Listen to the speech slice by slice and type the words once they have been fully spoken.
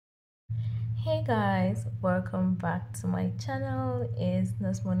Hey guys, welcome back to my channel. It's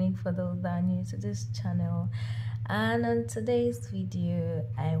Nurse Monique for those that are new to this channel, and on today's video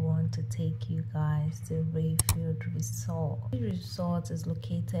I want to take you guys to Rayfield Resort. The resort is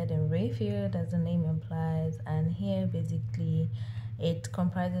located in Rayfield as the name implies, and here basically it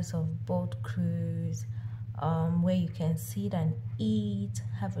comprises of boat cruise where you can sit and eat,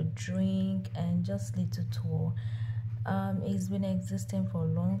 have a drink, and just little tour. It's been existing for a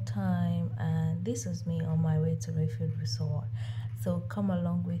long time, and this is me on my way to Rayfield Resort. So come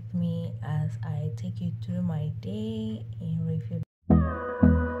along with me as I take you through my day in Rayfield.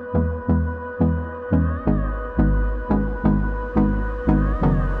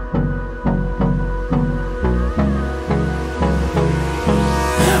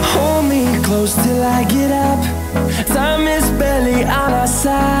 Hold me close till I get up. Time is barely on our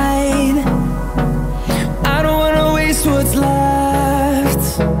side. What's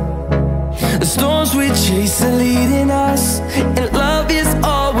left? The storms we chase are leading us, and love is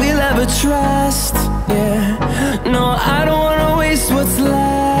all we'll ever trust. Yeah, no, I don't wanna waste what's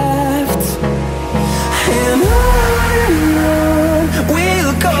left. And on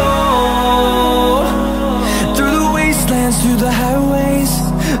we'll go, through the wastelands, through the highways,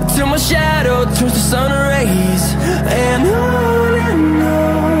 till my shadow turns to sun rays. And on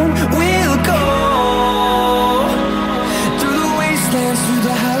we'll go, through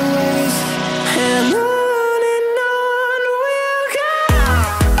the highways, and on we'll go.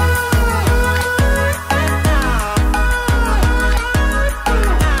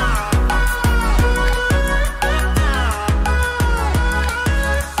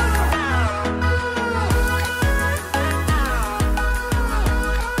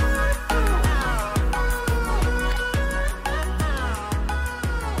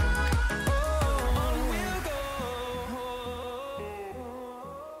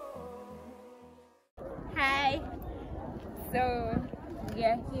 Hi, so we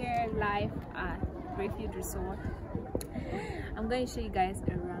are here live at Rayfield Resort. I'm going to show you guys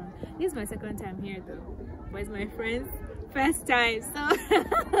around. This is my second time here though, but it's my friend's first time. So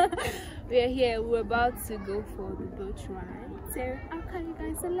we are here. We're about to go for the boat ride. So I'll carry you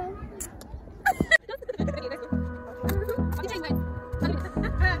guys along.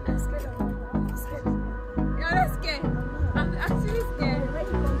 You're not scared. I'm actually scared.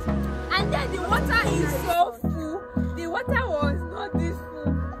 And then the water is so full. The water was not this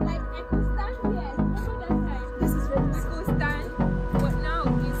full. Like I could stand here. Remember that time? This is when we could stand, but now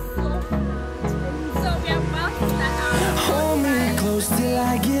it's so full. So we are about to start out. Hold me close till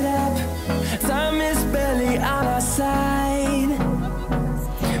I get up. Time is